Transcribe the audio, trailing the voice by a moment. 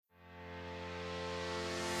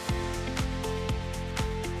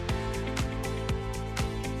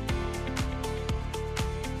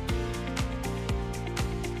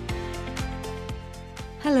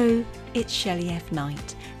Hello, it's Shelley F.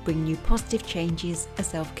 Knight, bringing you Positive Changes, a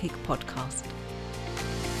Self-Kick podcast.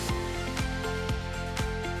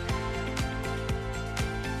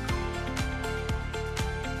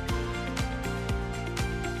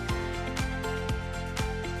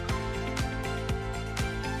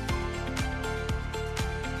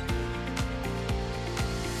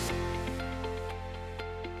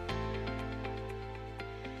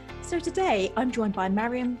 So today I'm joined by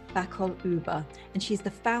Mariam Bakol-Uber, and she's the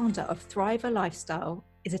founder of Thriver Lifestyle,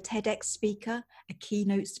 is a TEDx speaker, a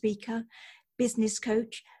keynote speaker, business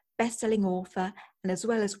coach, best-selling author, and as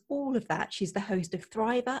well as all of that, she's the host of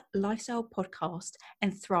Thriver Lifestyle podcast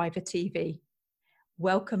and Thriver TV.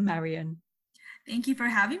 Welcome, Mariam. Thank you for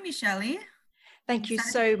having me, Shelley. Thank you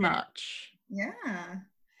so much. Yeah.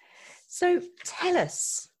 So tell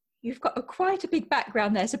us, you've got quite a big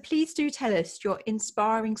background there, so please do tell us your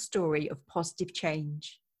inspiring story of positive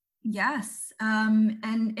change. Yes,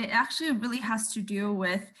 and it actually really has to do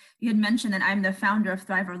with, you had mentioned that I'm the founder of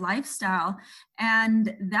Thriver Lifestyle,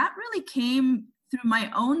 and that really came through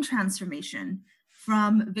my own transformation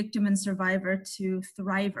from victim and survivor to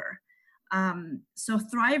thriver. So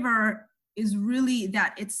thriver is really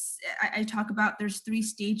that I talk about there's 3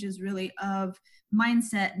 stages really of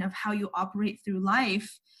mindset and of how you operate through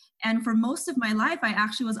life. And for most of my life, I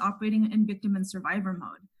actually was operating in victim and survivor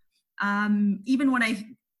mode. Even when I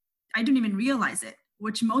didn't even realize it,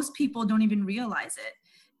 which most people don't even realize it.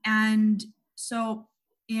 And so,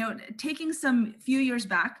 taking some few years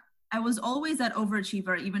back, I was always that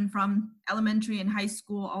overachiever, even from elementary and high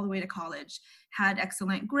school all the way to college. Had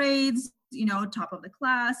excellent grades, top of the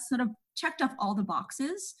class, sort of checked off all the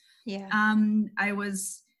boxes. Yeah. I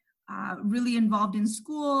was really involved in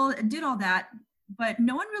school, did all that. But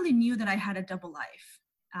no one really knew that I had a double life.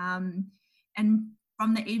 And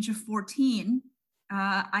from the age of 14,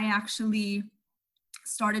 I actually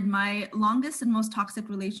started my longest and most toxic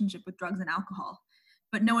relationship with drugs and alcohol.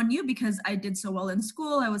 But no one knew because I did so well in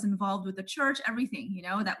school. I was involved with the church, everything,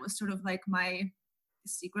 that was sort of like my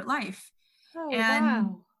secret life. Oh, and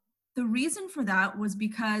wow. The reason for that was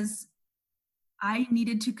because I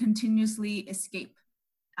needed to continuously escape.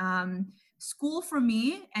 School for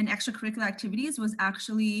me and extracurricular activities was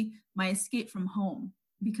actually my escape from home,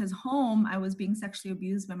 because home I was being sexually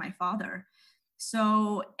abused by my father.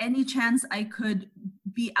 So any chance I could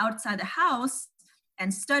be outside the house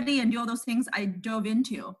and study and do all those things, I dove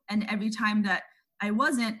into. And every time that I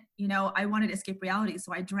wasn't, I wanted to escape reality.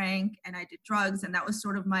 So I drank and I did drugs, and that was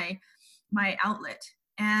sort of my outlet.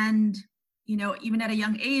 And even at a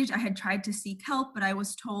young age, I had tried to seek help, but I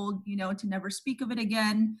was told, to never speak of it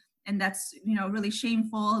again. And that's, really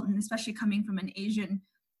shameful. And especially coming from an Asian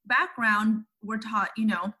background, we're taught,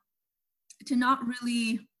 to not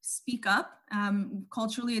really speak up.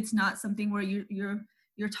 Culturally, it's not something where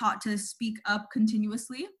you're taught to speak up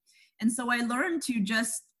continuously. And so I learned to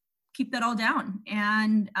just keep that all down.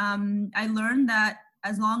 And I learned that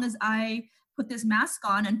as long as I put this mask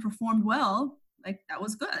on and performed well, like that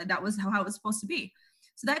was good. That was how it was supposed to be.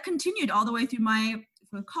 So that continued all the way through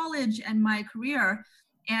for college and my career.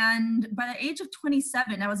 And by the age of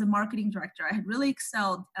 27, I was a marketing director. I had really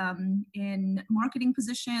excelled in marketing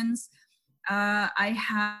positions. I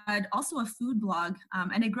had also a food blog,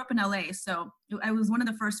 and I grew up in LA. So I was one of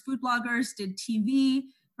the first food bloggers, did TV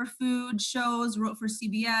for food shows, wrote for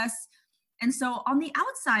CBS. And so on the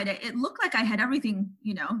outside, it looked like I had everything,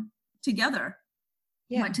 together.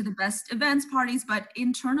 Yeah. Went to the best events, parties, but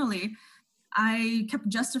internally, I kept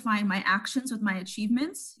justifying my actions with my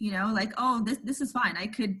achievements, like, oh, this is fine. I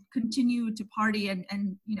could continue to party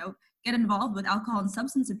and get involved with alcohol and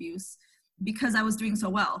substance abuse because I was doing so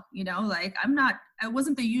well, like I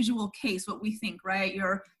wasn't the usual case, what we think, right?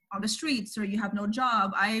 You're on the streets or you have no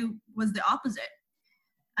job. I was the opposite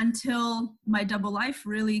until my double life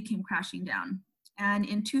really came crashing down. And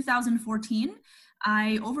in 2014,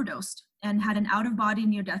 I overdosed and had an out-of-body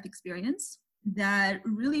near-death experience that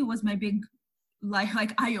really was my big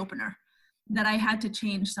like eye-opener, that I had to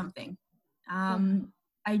change something.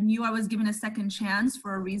 I knew I was given a second chance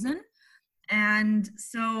for a reason. And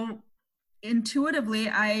so intuitively,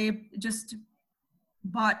 I just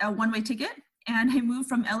bought a one-way ticket and I moved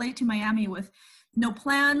from LA to Miami with no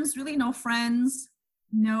plans, really no friends,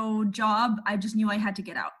 no job. I just knew I had to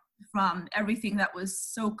get out from everything that was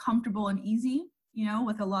so comfortable and easy,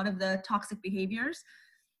 with a lot of the toxic behaviors.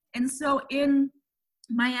 And so in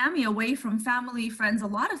Miami, away from family, friends, a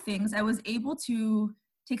lot of things, I was able to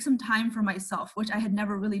take some time for myself, which I had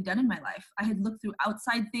never really done in my life. I had looked through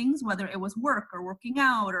outside things, whether it was work or working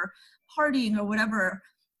out or partying or whatever,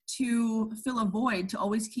 to fill a void, to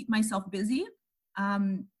always keep myself busy.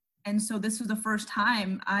 And so this was the first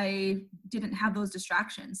time I didn't have those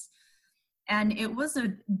distractions. And it was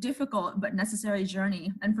a difficult but necessary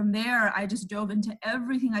journey. And from there, I just dove into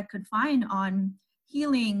everything I could find on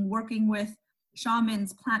healing, working with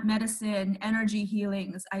shamans, plant medicine, energy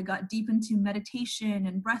healings. I got deep into meditation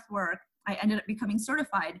and breath work. I ended up becoming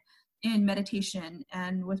certified in meditation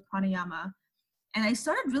and with pranayama. And I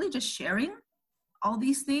started really just sharing all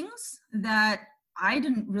these things that I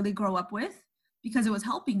didn't really grow up with because it was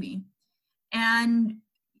helping me. And,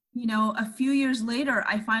 you know, a few years later,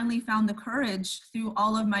 I finally found the courage through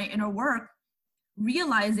all of my inner work,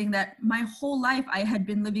 realizing that my whole life I had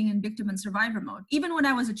been living in victim and survivor mode. Even when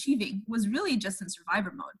I was achieving, was really just in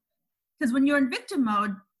survivor mode. Because when you're in victim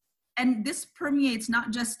mode, and this permeates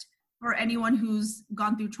not just for anyone who's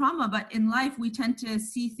gone through trauma, but in life, we tend to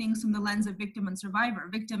see things from the lens of victim and survivor.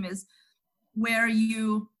 Victim is where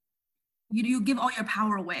you give all your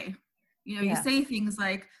power away. You know, you say things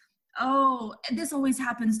like, oh, this always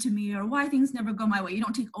happens to me, or why things never go my way. You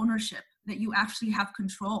don't take ownership that you actually have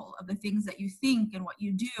control of the things that you think and what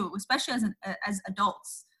you do, especially as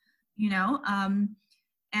adults, you know,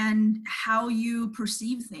 and how you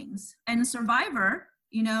perceive things. And survivor,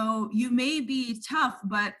 you know, you may be tough,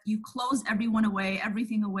 but you close everyone away,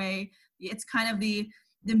 everything away. It's kind of the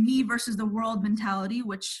me versus the world mentality,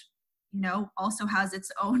 which, you know, also has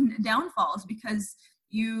its own downfalls because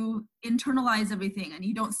you internalize everything and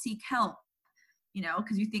you don't seek help, you know,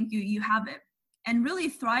 because you think you have it. And really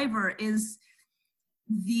thriver is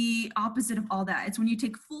the opposite of all that. It's when you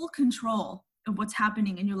take full control of what's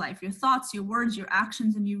happening in your life, your thoughts, your words, your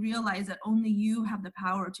actions, and you realize that only you have the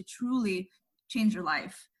power to truly change your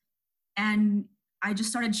life. And I just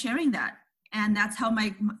started sharing that. And that's how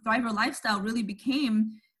my Thriver lifestyle really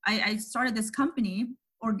became. I started this company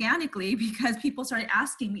organically because people started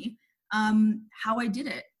asking me how I did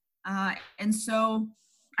it. And so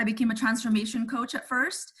I became a transformation coach at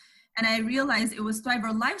first. And I realized it was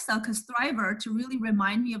Thriver lifestyle because Thriver to really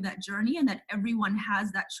remind me of that journey and that everyone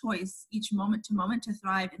has that choice each moment to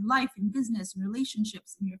thrive in life, in business, in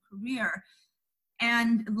relationships, in your career.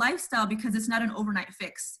 And lifestyle because it's not an overnight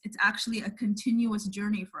fix. It's actually a continuous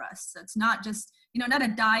journey for us. So it's not just, you know, not a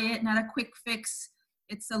diet, not a quick fix.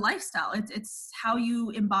 It's a lifestyle. It's how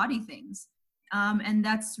you embody things. And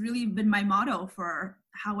that's really been my motto for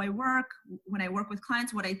how I work, when I work with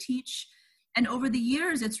clients, what I teach. And over the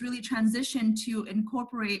years, it's really transitioned to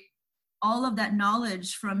incorporate all of that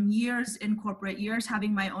knowledge from years in corporate, years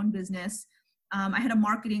having my own business. I had a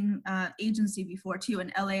marketing agency before too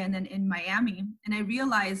in LA and then in Miami. And I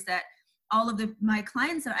realized that all of my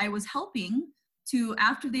clients that I was helping to,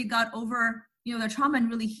 after they got over, you know, their trauma and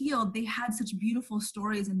really healed, they had such beautiful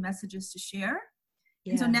stories and messages to share.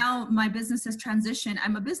 Yeah. And so now my business has transitioned.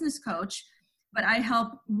 I'm a business coach, but I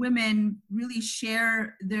help women really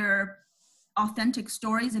share their authentic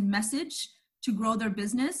stories and message to grow their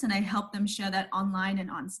business. And I help them share that online and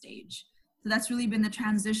on stage. So that's really been the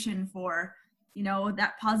transition for, you know,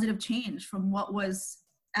 that positive change from what was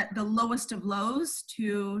at the lowest of lows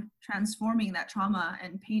to transforming that trauma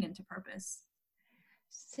and pain into purpose.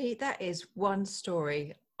 See, that is one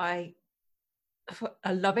story. I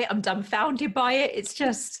love it. I'm dumbfounded by it. It's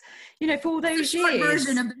just, you know, for all those years.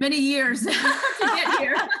 Version of the many years to get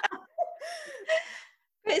here.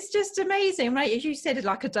 It's just amazing, right? As you said, it's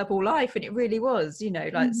like a double life, and it really was, you know,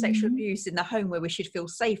 like sexual abuse in the home where we should feel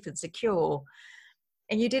safe and secure.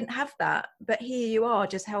 And you didn't have that. But here you are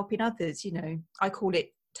just helping others, you know. I call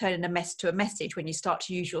it turning a mess to a message when you start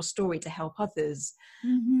to use your story to help others.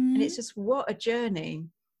 And it's just, what a journey.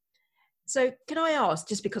 So can I ask,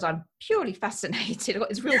 just because I'm purely fascinated, I've got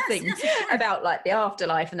this real thing about like the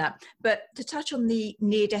afterlife and that, but to touch on the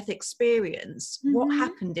near-death experience, what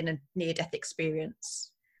happened in a near-death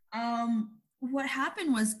experience? What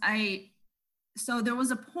happened was so there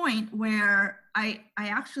was a point where I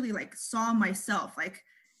actually like saw myself like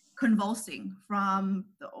convulsing from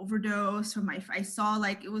the overdose, I saw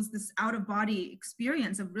like, it was this out of body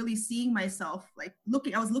experience of really seeing myself, like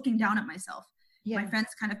I was looking down at myself. Yeah. My friends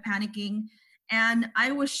kind of panicking. And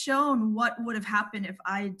I was shown what would have happened if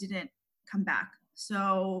I didn't come back.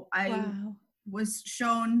 So I was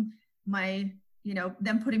shown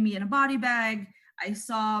them putting me in a body bag. I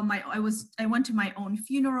went to my own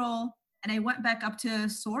funeral and I went back up to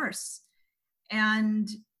source. And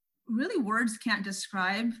really words can't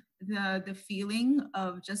describe the feeling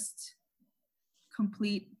of just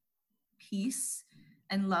complete peace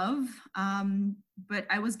and love. But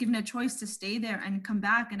I was given a choice to stay there and come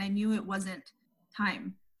back, and I knew it wasn't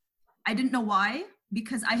time. I didn't know why,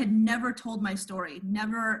 because I had never told my story,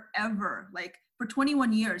 never, ever. Like for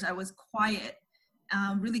 21 years, I was quiet.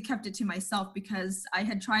 really kept it to myself because I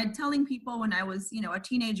had tried telling people when I was, a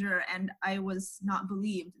teenager, and I was not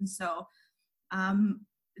believed. And so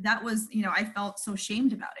that was, I felt so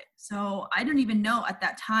shamed about it. So I didn't even know at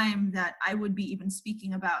that time that I would be even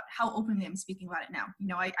speaking about how openly I'm speaking about it now.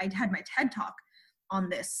 I had my TED Talk on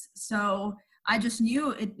this. So I just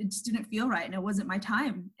knew it just didn't feel right, and it wasn't my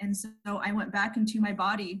time. And so I went back into my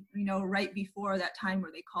body, right before that time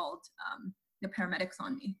where they called the paramedics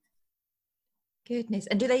on me. Goodness.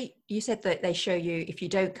 And you said that they show you, if you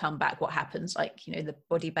don't come back, what happens? Like, the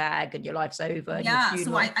body bag and your life's over. And yeah. Your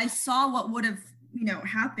funeral. So I saw what would have,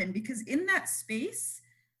 happened, because in that space,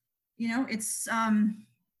 it's, time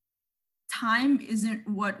isn't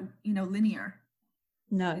what, linear.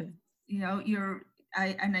 No.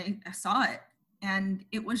 I saw it, and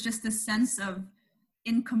it was just a sense of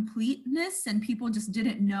incompleteness, and people just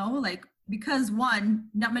didn't know, like, because one,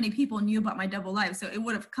 not many people knew about my double life. So it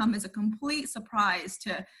would have come as a complete surprise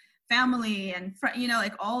to family and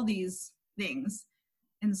like all these things.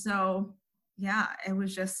 And so, yeah, it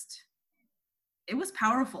was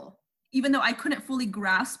powerful, even though I couldn't fully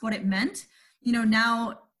grasp what it meant.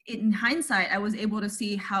 Now in hindsight, I was able to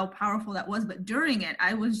see how powerful that was. But during it,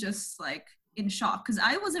 I was just like in shock, because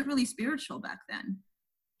I wasn't really spiritual back then.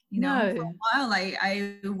 No. For a while,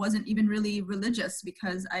 I wasn't even really religious,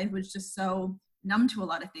 because I was just so numb to a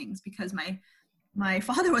lot of things, because my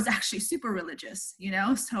father was actually super religious,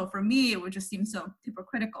 so for me, it would just seem so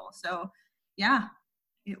hypocritical. So yeah,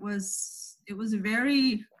 it was a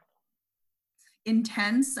very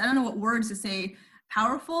intense, I don't know what words to say,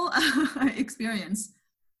 powerful experience.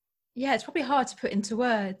 Yeah, it's probably hard to put into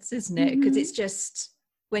words, isn't it? Because it's just,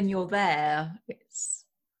 when you're there,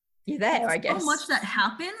 you're there, I guess. So much that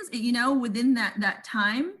happens, within that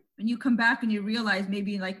time, when you come back and you realize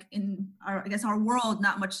maybe like in our world,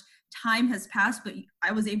 not much time has passed, but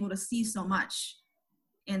I was able to see so much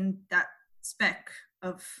in that speck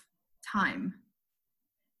of time.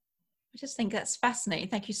 I just think that's fascinating.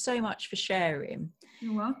 Thank you so much for sharing.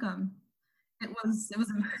 You're welcome. It was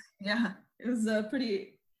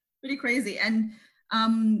pretty crazy. And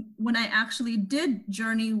when I actually did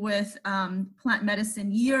journey with plant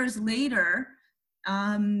medicine years later,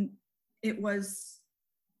 it was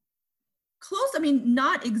close. I mean,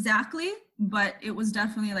 not exactly, but it was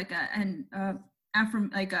definitely like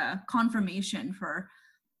a confirmation for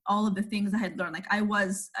all of the things I had learned. Like I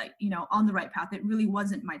was, on the right path. It really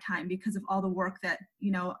wasn't my time, because of all the work that,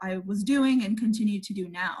 I was doing and continue to do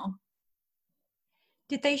now.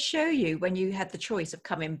 Did they show you, when you had the choice of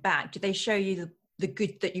coming back, did they show you the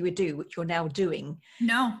good that you would do, which you're now doing?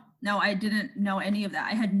 No, I didn't know any of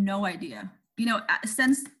that. I had no idea.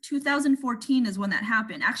 Since 2014 is when that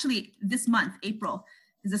happened. Actually, this month, April,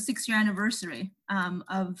 is the 6-year anniversary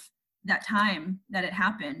of that time that it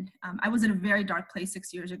happened. I was in a very dark place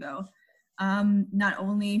 6 years ago. Not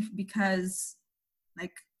only because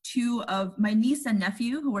like 2 of my niece and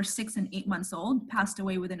nephew, who were 6 and 8 months old, passed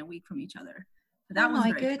away within a week from each other. So that was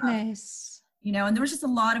very tough. And there was just a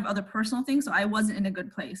lot of other personal things. So I wasn't in a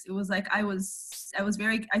good place. It was like I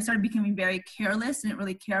started becoming very careless, and didn't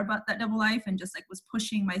really care about that double life, and just like was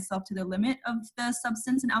pushing myself to the limit of the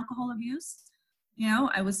substance and alcohol abuse.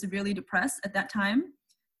 I was severely depressed at that time.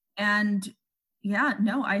 And yeah,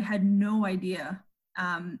 no, I had no idea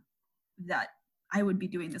that I would be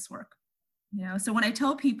doing this work. So when I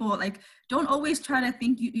tell people, like, don't always try to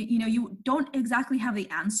think you don't exactly have the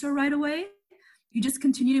answer right away. You just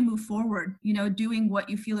continue to move forward, doing what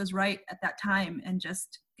you feel is right at that time, and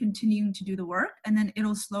just continuing to do the work, and then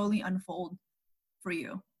it'll slowly unfold for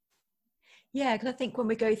you. Yeah, because I think when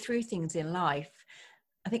we go through things in life,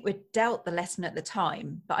 I think we're dealt the lesson at the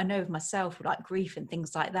time, but I know of myself, like grief and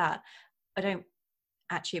things like that, I don't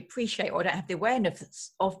actually appreciate, or I don't have the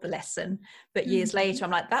awareness of the lesson. But years later,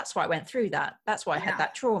 I'm like, that's why I went through that. That's why I had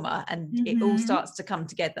that trauma, and it all starts to come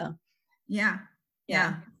together. Yeah.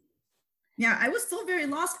 I was still very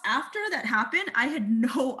lost after that happened. I had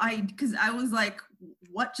no idea, because I was like,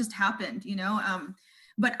 what just happened,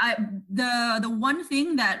 but the one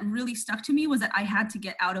thing that really stuck to me was that I had to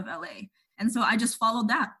get out of LA. And so I just followed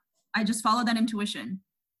that. Intuition.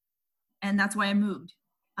 And that's why I moved.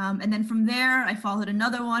 And then from there, I followed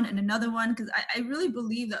another one, because I really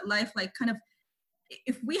believe that life, like, kind of,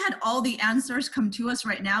 if we had all the answers come to us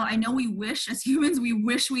right now, I know we wish, as humans, we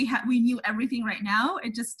knew everything right now.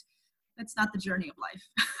 That's not the journey of life.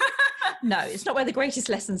 No, it's not where the greatest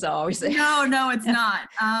lessons are, is it? No, it's not.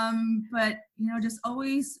 But, just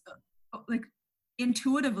always like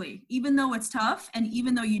intuitively, even though it's tough, and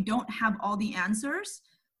even though you don't have all the answers,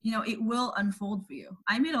 it will unfold for you.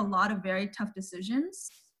 I made a lot of very tough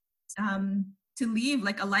decisions to leave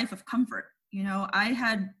like a life of comfort, You know, I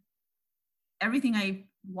had everything I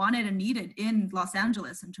wanted and needed in Los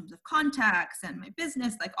Angeles in terms of contacts and my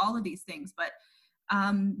business, like all of these things. But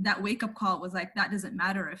that wake up call was like, that doesn't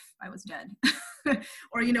matter if I was dead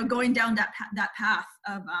or, you know, going down that path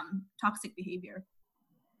of toxic behavior.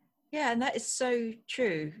 Yeah, and that is so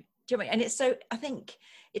true. Do you know what I mean? And it's so, I think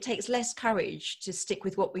it takes less courage to stick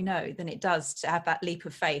with what we know than it does to have that leap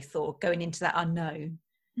of faith or going into that unknown.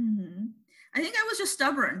 Mm-hmm. I think I was just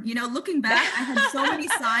stubborn. You know, looking back, I had so many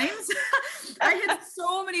signs. I had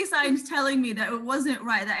so many signs telling me that it wasn't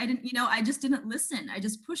right, that I didn't, you know, I just didn't listen. I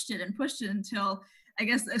just pushed it until I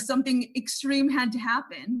guess something extreme had to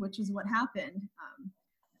happen, which is what happened.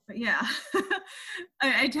 But yeah,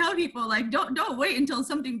 I tell people, like, don't wait until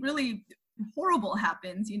something really horrible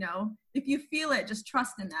happens. You know, if you feel it, just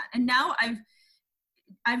trust in that. And now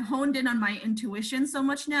I've honed in on my intuition so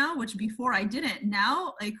much now, which before I didn't.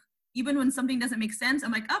 Now, like, even when something doesn't make sense,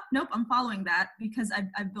 I'm like, oh, nope, I'm following that because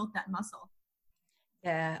I've built that muscle.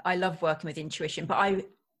 Yeah, I love working with intuition, but I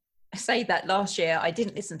say that last year I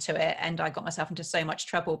didn't listen to it and I got myself into so much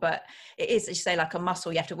trouble. But it is, as you say, like a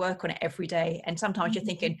muscle. You have to work on it every day. And sometimes you're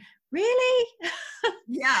thinking, really?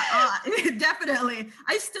 Yeah, definitely.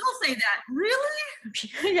 I still say that.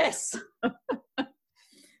 Really? Yes.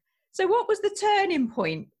 So what was the turning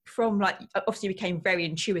point from, like, obviously you became very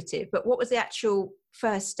intuitive, but what was the actual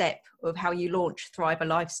first step of how you launched Thrive a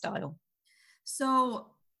Lifestyle? So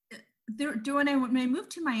when I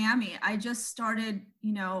moved to Miami, I just started,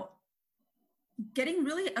 you know, getting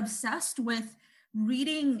really obsessed with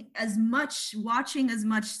reading as much, watching as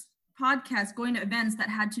much podcasts, going to events that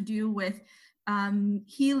had to do with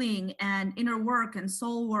healing and inner work and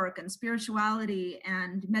soul work and spirituality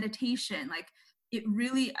and meditation. Like, it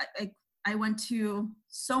really, I went to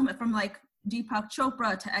from like Deepak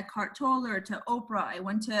Chopra to Eckhart Tolle to Oprah. I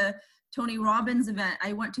went to Tony Robbins' event.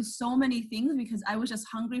 I went to so many things because I was just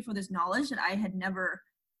hungry for this knowledge that I had never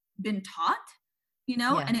been taught, you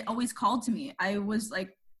know, and it always called to me. I was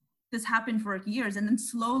like, this happened for years. And then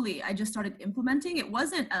slowly I just started implementing. It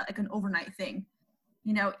wasn't like an overnight thing.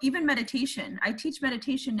 You know, even meditation, I teach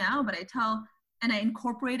meditation now, but I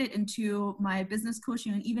incorporate it into my business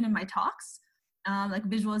coaching and even in my talks, like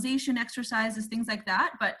visualization exercises, things like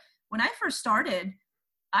that. But when I first started,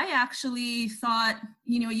 I actually thought,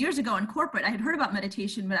 you know, years ago in corporate, I had heard about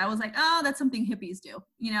meditation, but I was like, oh, that's something hippies do.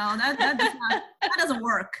 You know, that doesn't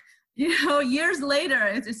work. You know, years later,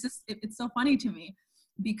 it's so funny to me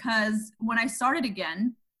because when I started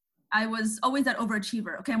again, I was always that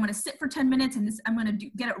overachiever. Okay, I'm going to sit for 10 minutes and I'm going to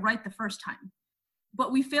get it right the first time.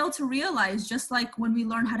 But we fail to realize, just like when we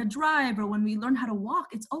learn how to drive or when we learn how to walk,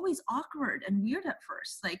 it's always awkward and weird at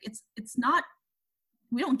first. Like it's not,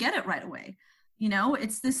 we don't get it right away. You know,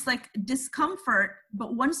 it's this like discomfort,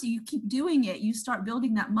 but once you keep doing it, you start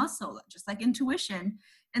building that muscle, just like intuition.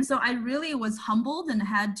 And so I really was humbled and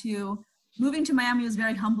moving to Miami was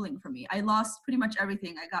very humbling for me. I lost pretty much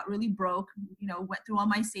everything. I got really broke, you know, went through all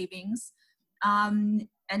my savings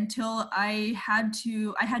until I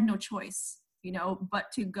had no choice, you know, but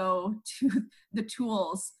to go to the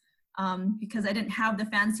tools because I didn't have the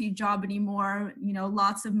fancy job anymore, you know,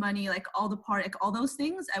 lots of money, like all those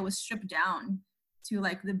things. I was stripped down to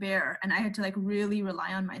like the bare, and I had to like really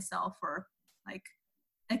rely on myself for like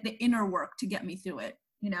the inner work to get me through it,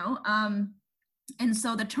 you know? And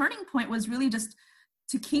so the turning point was really just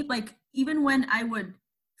to keep, like, even when I would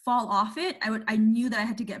fall off it, I knew that I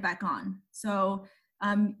had to get back on. So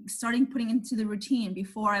starting putting into the routine.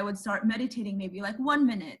 Before I would start meditating maybe like 1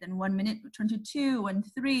 minute, then 1 minute turned to 2 and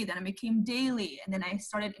 3, then it became daily. And then I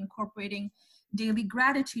started incorporating daily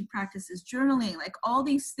gratitude practices, journaling, like all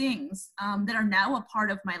these things that are now a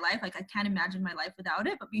part of my life. Like I can't imagine my life without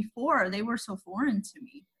it. But before, they were so foreign to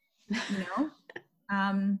me, you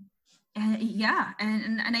know? And yeah,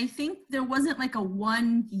 and I think there wasn't like a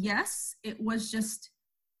one yes. It was just,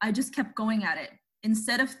 I just kept going at it.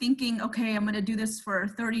 Instead of thinking, okay, I'm going to do this for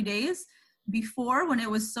 30 days. Before, when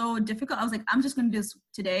it was so difficult, I was like, I'm just going to do this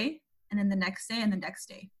today, and then the next day, and the next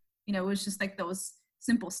day. You know, it was just like those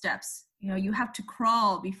simple steps. You know, you have to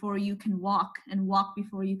crawl before you can walk, and walk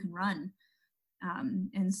before you can run.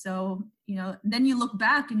 And so, you know, then you look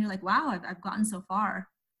back and you're like, wow, I've gotten so far.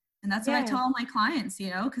 And that's what I tell all my clients,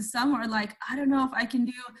 you know, because some are like, I don't know if I can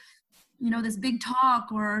do, you know, this big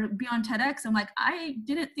talk or be on TEDx. I'm like, I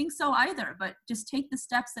didn't think so either, but just take the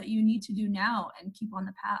steps that you need to do now and keep on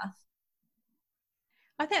the path.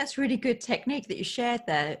 I think that's really good technique that you shared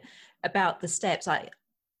there about the steps. I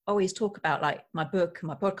always talk about, like, my book and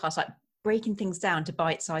my podcast, like breaking things down to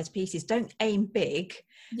bite-sized pieces. Don't aim big.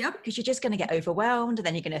 Yep. Because you're just going to get overwhelmed, and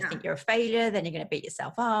then you're going to think you're a failure, then you're going to beat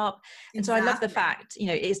yourself up. And so I love the fact, you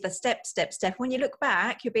know, it is the step. When you look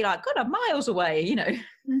back, you'll be like, God, I'm miles away, you know.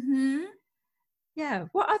 Mm-hmm. Yeah.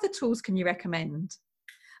 What other tools can you recommend?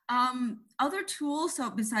 Other tools, so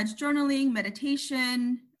besides journaling,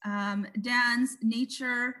 meditation, dance,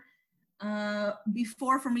 nature,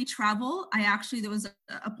 before for me travel, there was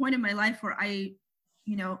a point in my life where I,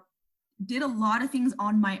 you know, did a lot of things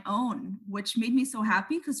on my own, which made me so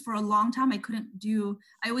happy, because for a long time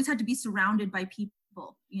I always had to be surrounded by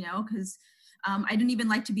people, you know, because I didn't even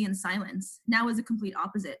like to be in silence. Now is a complete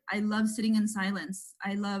opposite. I love sitting in silence.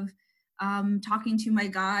 I love talking to my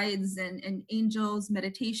guides and angels,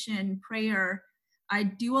 meditation, prayer. I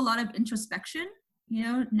do a lot of introspection, you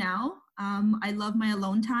know, now. I love my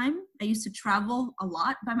alone time. I used to travel a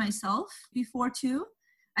lot by myself before too.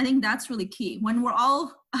 I think that's really key. When we're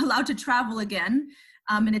all allowed to travel again,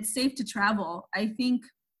 and it's safe to travel, I think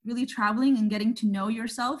really traveling and getting to know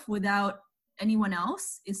yourself without anyone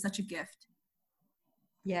else is such a gift.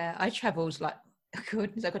 Yeah, I traveled like,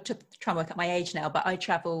 goodness, I've got to try and work out my age now, but I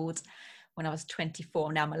traveled when I was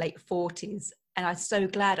 24, now my late 40s. And I'm so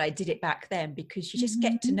glad I did it back then, because you just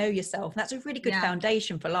get to know yourself. And that's a really good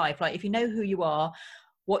foundation for life. Like if you know who you are,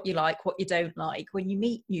 what you like, what you don't like, when you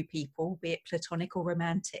meet new people, be it platonic or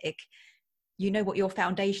romantic, you know what your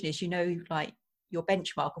foundation is, you know, like your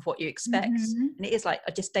benchmark of what you expect. And it is like,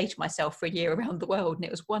 I just dated myself for a year around the world, and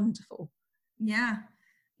it was wonderful. Yeah.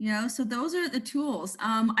 You know, so those are the tools.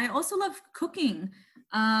 I also love cooking,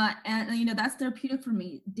 and you know, that's therapeutic for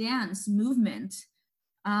me. Dance, movement,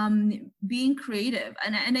 being creative.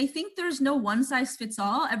 And I think there's no one size fits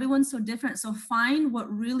all. Everyone's so different. So find what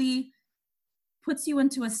really puts you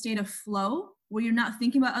into a state of flow where you're not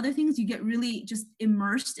thinking about other things. You get really just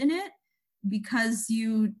immersed in it because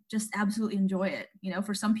you just absolutely enjoy it. You know,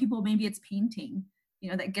 for some people, maybe it's painting, you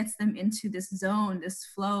know, that gets them into this zone, this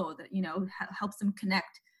flow that, you know, helps them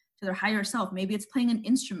connect to their higher self. Maybe it's playing an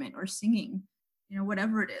instrument or singing, you know,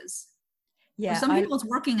 whatever it is. Yeah. For some people it's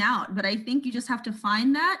working out, but I think you just have to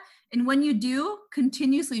find that. And when you do,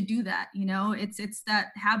 continuously do that, you know, it's that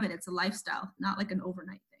habit. It's a lifestyle, not like an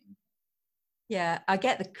overnight thing. Yeah, I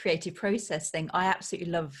get the creative process thing. I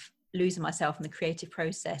absolutely love losing myself in the creative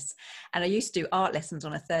process. And I used to do art lessons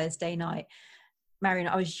on a Thursday night. Marion,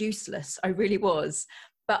 I was useless. I really was.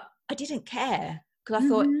 But I didn't care, because I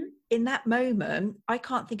thought in that moment, I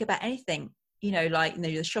can't think about anything, you know, like, you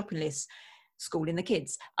know, the shopping list, schooling the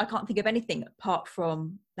kids. I can't think of anything apart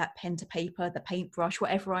from that pen to paper, the paintbrush,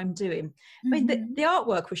 whatever I'm doing. I mean, the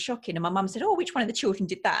artwork was shocking. And my mum said, oh, which one of the children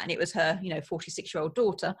did that? And it was her, you know, 46-year-old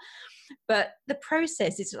daughter. But the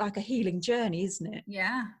process is like a healing journey, isn't it?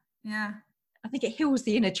 Yeah, yeah. I think it heals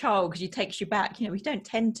the inner child, because it takes you back. You know, we don't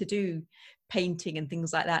tend to do painting and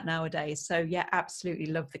things like that nowadays. So yeah, absolutely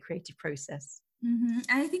love the creative process. And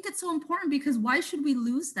I think that's so important, because why should we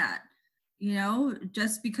lose that? You know,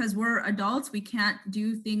 just because we're adults, we can't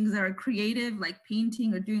do things that are creative, like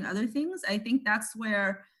painting or doing other things. I think that's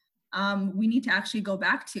where we need to actually go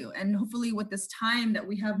back to. And hopefully with this time that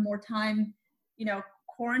we have more time, you know,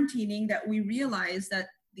 quarantining, that we realize that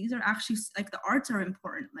these are actually, like, the arts are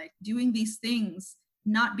important, like doing these things,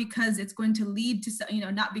 not because it's going to lead to, you know,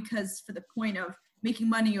 not because for the point of making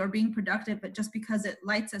money or being productive, but just because it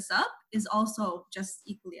lights us up, is also just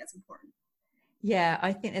equally as important. Yeah,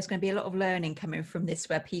 I think there's going to be a lot of learning coming from this,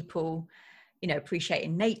 where people, you know,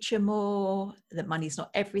 appreciating nature more, that money's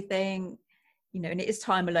not everything, you know, and it is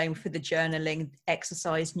time alone for the journaling,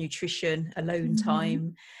 exercise, nutrition, alone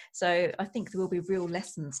time. So I think there will be real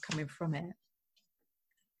lessons coming from it.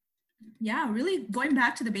 Yeah, really going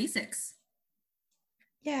back to the basics.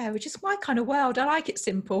 Yeah, which is my kind of world. I like it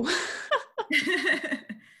simple.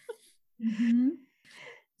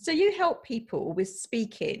 So you help people with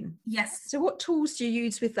speaking. Yes. So what tools do you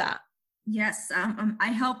use with that? Yes, I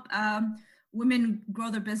help women grow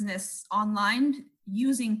their business online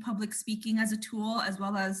using public speaking as a tool, as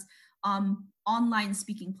well as online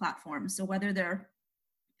speaking platforms. So whether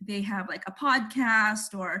they have like a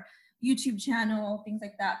podcast or YouTube channel, things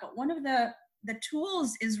like that. But one of the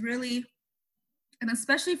tools is really, and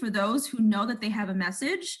especially for those who know that they have a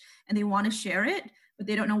message and they want to share it, but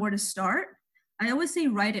they don't know where to start, I always say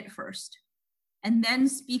write it first and then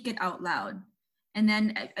speak it out loud. And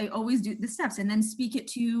then I always do the steps and then speak it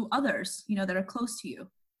to others, you know, that are close to you.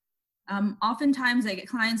 Oftentimes I get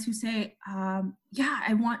clients who say, yeah,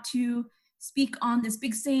 I want to speak on this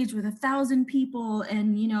big stage with 1,000 people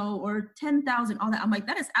and, you know, or 10,000, all that. I'm like,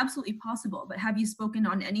 that is absolutely possible. But have you spoken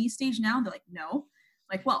on any stage now? They're like, no.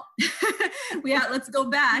 I'm like, well, yeah, let's go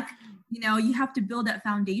back. You know, you have to build that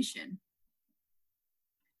foundation.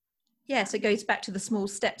 Yeah, so it goes back to the small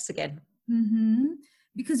steps again. Mm-hmm.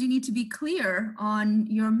 Because you need to be clear on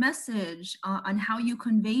your message, on how you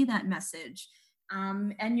convey that message,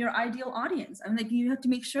 and your ideal audience. I mean, like, you have to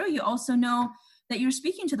make sure you also know that you're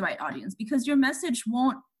speaking to the right audience, because your message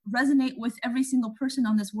won't resonate with every single person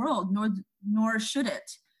on this world, nor should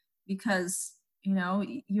it, because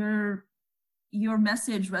your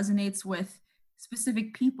message resonates with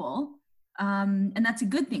specific people, and that's a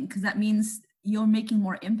good thing, because that means you're making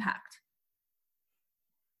more impact.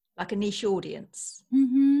 Like a niche audience.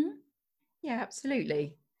 Mm-hmm. Yeah,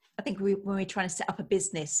 absolutely. I think when we're trying to set up a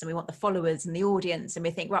business and we want the followers and the audience, and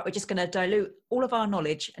we think, right, we're just going to dilute all of our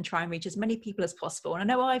knowledge and try and reach as many people as possible. And I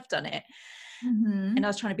know I've done it. Mm-hmm. And I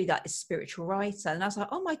was trying to be like this spiritual writer. And I was like,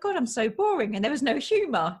 oh my God, I'm so boring. And there was no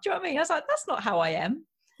humor. Do you know what I mean? I was like, that's not how I am.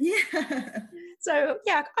 Yeah. So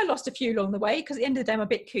yeah, I lost a few along the way, because at the end of the day, I'm a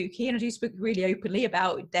bit kooky and I do speak really openly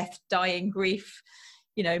about death, dying, grief,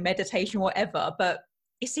 meditation, whatever. But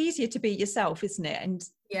it's easier to be yourself, isn't it? And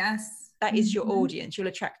yes, that is your audience. You'll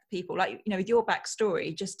attract people. Like, with your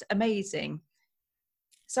backstory, just amazing.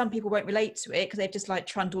 Some people won't relate to it because they've just like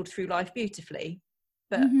trundled through life beautifully.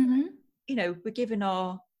 But, we're given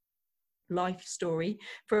our life story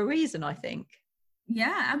for a reason, I think.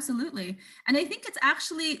 Yeah, absolutely. And I think it's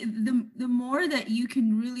actually the more that you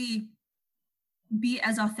can really be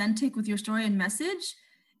as authentic with your story and message,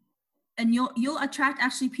 and you'll attract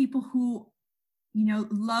actually people who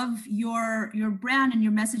love your brand and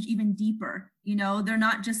your message even deeper. They're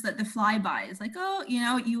not just the flybys, like, oh,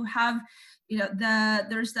 you have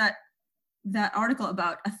there's that article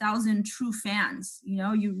about 1,000 true fans.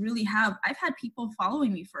 You really have. I've had people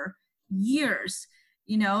following me for years,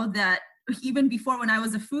 that even before, when I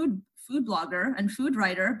was a food blogger and food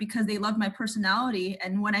writer, because they loved my personality.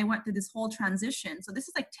 And when I went through this whole transition, so this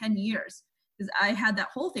is like 10 years, because I had that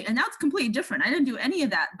whole thing, and now it's completely different. I didn't do any of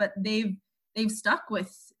that, but they've stuck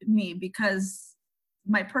with me because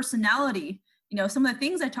my personality, some of the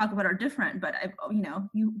things I talk about are different, but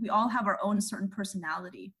we all have our own certain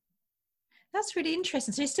personality. That's really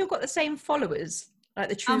interesting. So you still got the same followers, like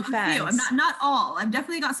the true fans? I'm not all. I've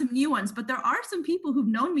definitely got some new ones, but there are some people who've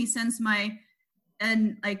known me since my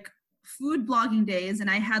food blogging days, and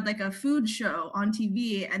I had like a food show on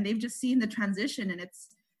TV, and they've just seen the transition, and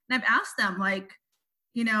I've asked them, like,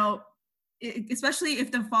 especially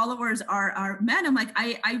if the followers are men, I'm like,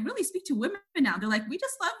 I really speak to women now. They're like,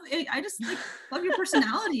 I just like love your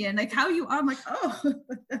personality and like how you are. I'm like, oh,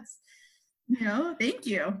 that's, thank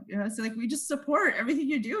you. So like, we just support everything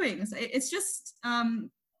you're doing. So it's just,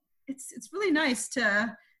 it's really nice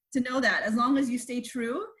to know that, as long as you stay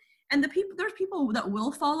true. And there's people that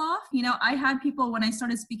will fall off. I had people, when I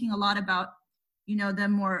started speaking a lot about, the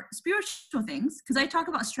more spiritual things, because I talk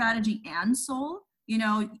about strategy and soul.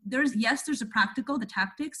 There's a practical, the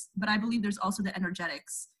tactics, but I believe there's also the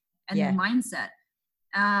energetics and the mindset.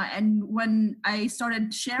 And when I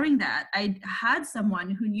started sharing that, I had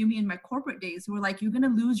someone who knew me in my corporate days who were like, you're going to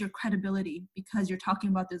lose your credibility because you're talking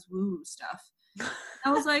about this woo stuff.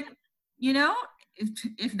 I was like,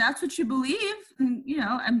 if that's what you believe,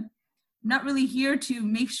 I'm not really here to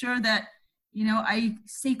make sure that, I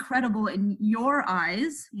stay credible in your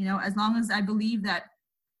eyes, as long as I believe that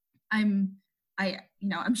I'm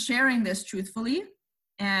sharing this truthfully,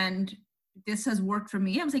 and this has worked for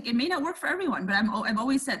me. I was like, it may not work for everyone, but I've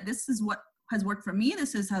always said, this is what has worked for me.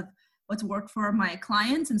 This is what's worked for my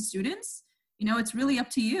clients and students. It's really up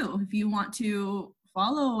to you if you want to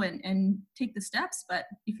follow and take the steps, but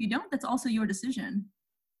if you don't, that's also your decision.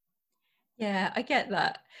 Yeah, I get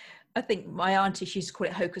that. I think my auntie, she used to call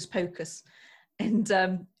it hocus pocus, and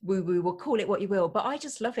we will call it what you will, but I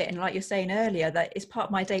just love it. And like you're saying earlier, that it's part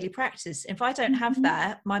of my daily practice. If I don't have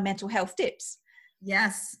that, my mental health dips.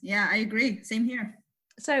 Yes. Yeah, I agree. Same here.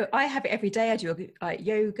 So I have it every day. I do like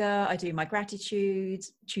yoga, I do my gratitude,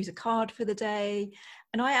 choose a card for the day,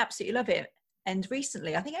 and I absolutely love it. And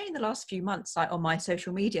recently, I think only in the last few months, like on my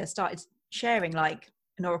social media, started sharing like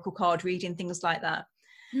an oracle card reading, things like that.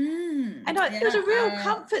 And it was a real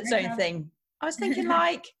comfort zone thing. I was thinking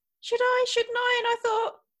like, should I, shouldn't I? And I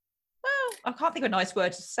thought, well, I can't think of a nice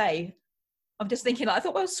word to say. I'm just thinking like, I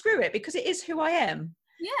thought, well, screw it, because it is who I am.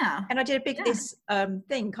 Yeah. And I did a big this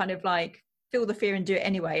thing, kind of like feel the fear and do it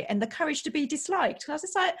anyway, and the courage to be disliked. And I was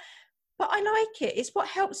just like, but I like it. It's what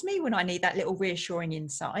helps me when I need that little reassuring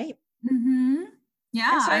insight. Mm-hmm.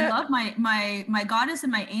 Yeah, so I love my goddess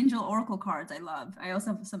and my angel oracle cards. I love. I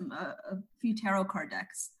also have a few tarot card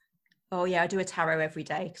decks. Oh yeah, I do a tarot every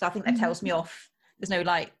day, because I think that tells me off. There's no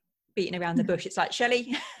like beating around the bush. It's like,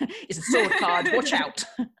 Shelley, it's a sword card. Watch out.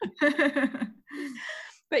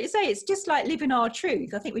 But you say it's just like living our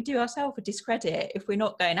truth. I think we do ourselves a discredit if we're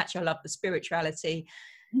not going, actually, I love the spirituality.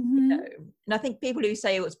 You know, and I think people who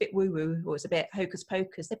say, oh, it's a bit woo-woo or it's a bit hocus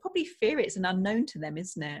pocus, they probably fear it's an unknown to them,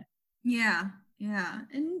 isn't it? Yeah.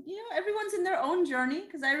 And, everyone's in their own journey,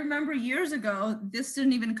 because I remember years ago, this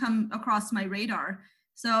didn't even come across my radar.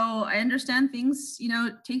 So I understand things,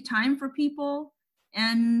 take time for people,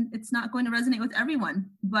 and it's not going to resonate with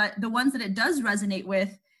everyone. But the ones that it does resonate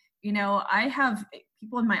with, I have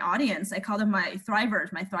people in my audience, I call them my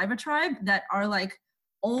Thrivers, my Thriver tribe, that are like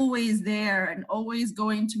always there and always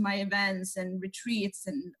going to my events and retreats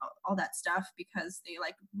and all that stuff, because they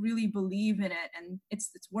like really believe in it, and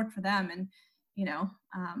it's worked for them. And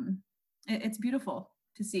it's beautiful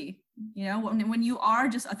to see, when you are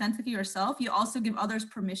just authentically yourself, you also give others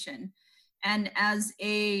permission. And as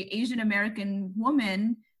a Asian American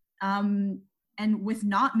woman, and with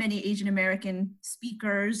not many Asian American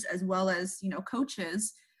speakers as well as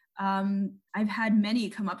coaches, I've had many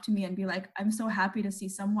come up to me and be like, I'm so happy to see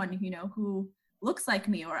someone who looks like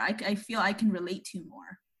me, or I feel I can relate to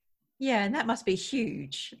more. Yeah, and that must be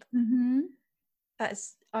huge.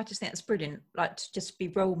 I just think that's brilliant, like to just be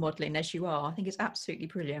role modeling as you are. I think it's absolutely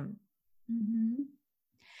brilliant.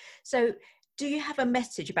 So do you have a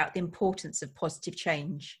message about the importance of positive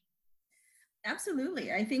change?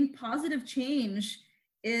 Absolutely. I think positive change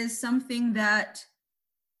is something that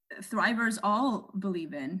Thrivers all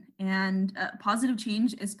believe in, and positive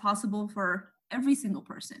change is possible for every single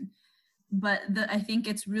person. But I think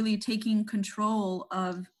it's really taking control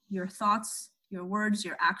of your thoughts, your words,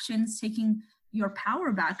 your actions, taking your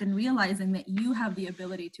power back and realizing that you have the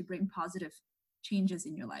ability to bring positive changes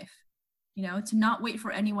in your life. To not wait for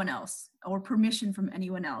anyone else or permission from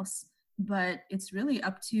anyone else, but it's really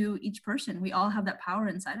up to each person. We all have that power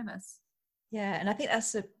inside of us. Yeah, and I think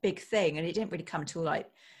that's a big thing, and it didn't really come till like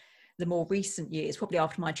the more recent years, probably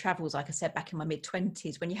after my travels, like I said, back in my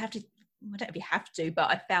mid-20s, when you have to, I don't know if you have to, but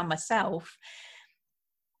I found myself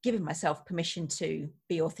giving myself permission to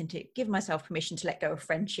be authentic, giving myself permission to let go of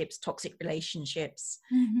friendships, toxic relationships,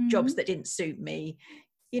 jobs that didn't suit me,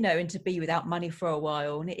 and to be without money for a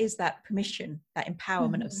while. And it is that permission, that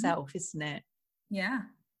empowerment of self, isn't it? Yeah.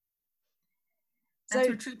 That's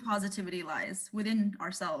where true positivity lies, within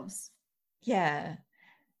ourselves. Yeah.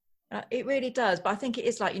 It really does. But I think it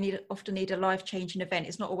is like you often need a life-changing event.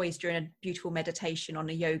 It's not always during a beautiful meditation on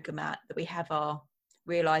a yoga mat that we have our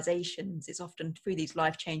realizations. It's often through these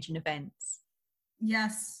life-changing events.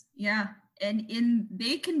 Yes. Yeah. And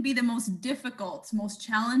they can be the most difficult, most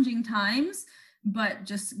challenging times, but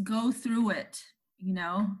just go through it.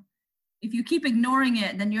 If you keep ignoring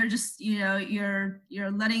it, then you're just, you're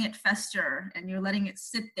letting it fester and you're letting it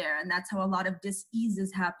sit there. And that's how a lot of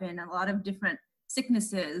diseases happen, a lot of different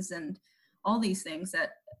sicknesses and all these things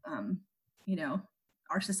that,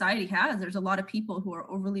 our society has. There's a lot of people who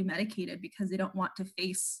are overly medicated because they don't want to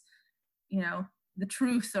face, the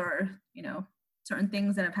truth or, certain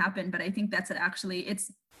things that have happened. But I think that's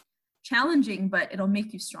it's challenging, but it'll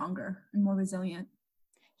make you stronger and more resilient.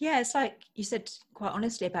 Yeah, it's like you said quite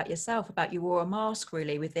honestly about yourself, about you wore a mask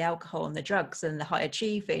really with the alcohol and the drugs and the high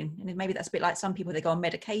achieving. And maybe that's a bit like some people, they go on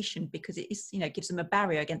medication because it is, gives them a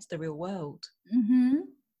barrier against the real world.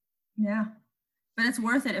 Yeah. But it's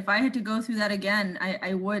worth it. If I had to go through that again,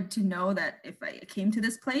 I would, to know that if I came to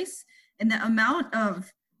this place, and the amount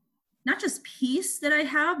of not just peace that I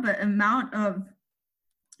have, but amount of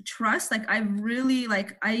trust, like I really,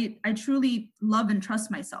 I truly love and trust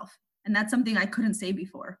myself. And that's something I couldn't say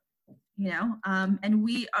before, and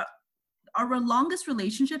our longest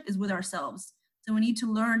relationship is with ourselves. So we need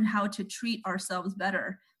to learn how to treat ourselves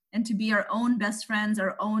better and to be our own best friends,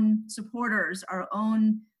 our own supporters, our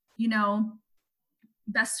own,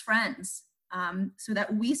 best friends, so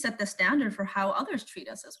that we set the standard for how others treat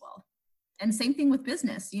us as well. And same thing with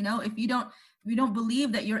business. If you don't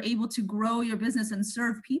believe that you're able to grow your business and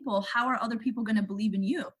serve people, how are other people going to believe in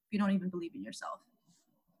you if you don't even believe in yourself?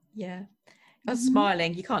 Yeah, I was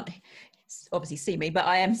smiling. You can't obviously see me, but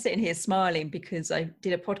I am sitting here smiling because I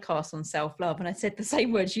did a podcast on self-love, and I said the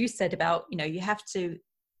same words you said about, you have to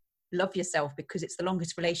love yourself because it's the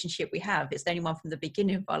longest relationship we have. It's the only one from the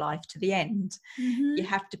beginning of our life to the end. You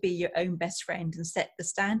have to be your own best friend and set the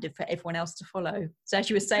standard for everyone else to follow. So as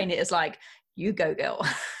you were saying, it is like, you go, girl.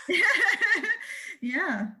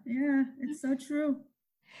 Yeah, it's so true.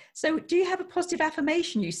 So do you have a positive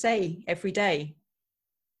affirmation you say every day?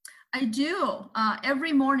 I do.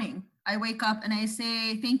 Every morning I wake up and I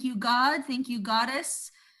say, thank you, God. Thank you,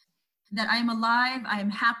 Goddess, that I'm alive. I am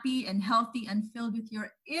happy and healthy and filled with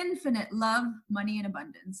your infinite love, money, and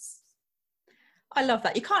abundance. I love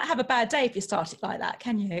that. You can't have a bad day if you start it like that,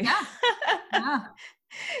 can you? Yeah.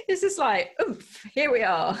 It's just like, oomph, here we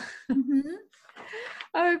are. Mm-hmm.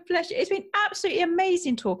 Oh, bless you. It's been absolutely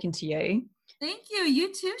amazing talking to you. Thank you.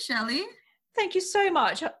 You too, Shelley. Thank you so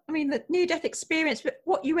much. I mean, the near-death experience, but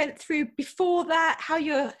what you went through before that, how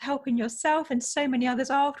you're helping yourself and so many others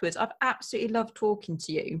afterwards. I've absolutely loved talking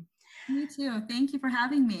to you. Me too. Thank you for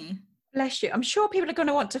having me. Bless you. I'm sure people are going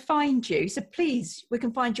to want to find you. So please, we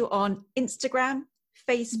can find you on Instagram,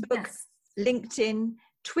 Facebook, Yes. LinkedIn,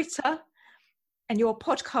 Twitter, and your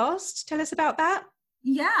podcast. Tell us about that.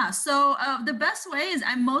 Yeah, so the best way is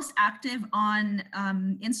I'm most active on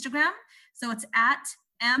Instagram. So it's at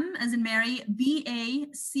M as in Mary,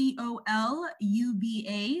 BACOLUBA.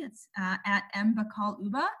 It's at M Bakal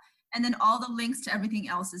Uba. And then all the links to everything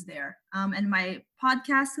else is there. And my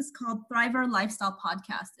podcast is called Thriver Lifestyle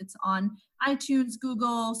Podcast. It's on iTunes,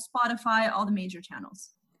 Google, Spotify, all the major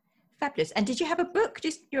channels. Fabulous. And did you have a book?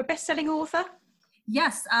 You're a best-selling author?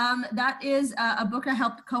 Yes, that is a book I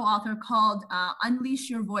helped co-author called Unleash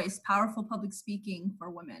Your Voice, Powerful Public Speaking for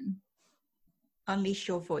Women. Unleash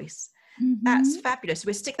Your Voice. Mm-hmm. That's fabulous.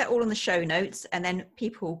 We'll stick that all on the show notes and then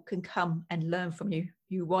people can come and learn from you,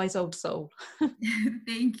 you wise old soul.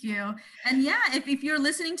 Thank you. And yeah, if you're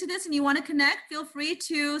listening to this and you want to connect, feel free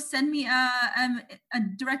to send me a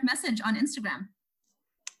direct message on Instagram.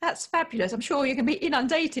 That's fabulous. I'm sure you can be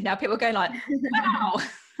inundated now. People are going like, wow,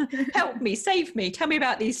 help me, save me, tell me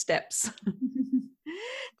about these steps.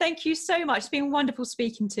 Thank you so much. It's been wonderful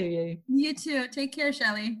speaking to you. You too. Take care,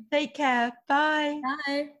 Shelley. Take care. Bye.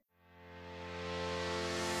 Bye.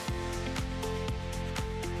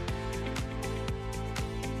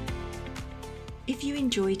 If you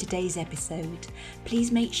enjoyed today's episode,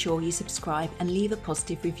 please make sure you subscribe and leave a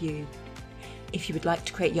positive review. If you would like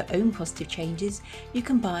to create your own positive changes, you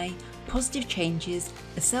can buy Positive Changes,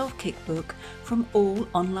 a self-kick book from all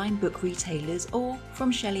online book retailers or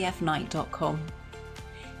from shelleyfknight.com.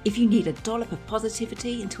 If you need a dollop of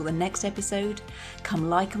positivity until the next episode, come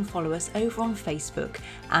like and follow us over on Facebook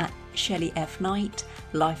at Shelley F. Knight,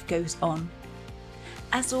 Life Goes On.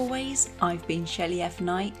 As always, I've been Shelley F.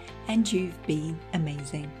 Knight and you've been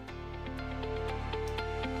amazing.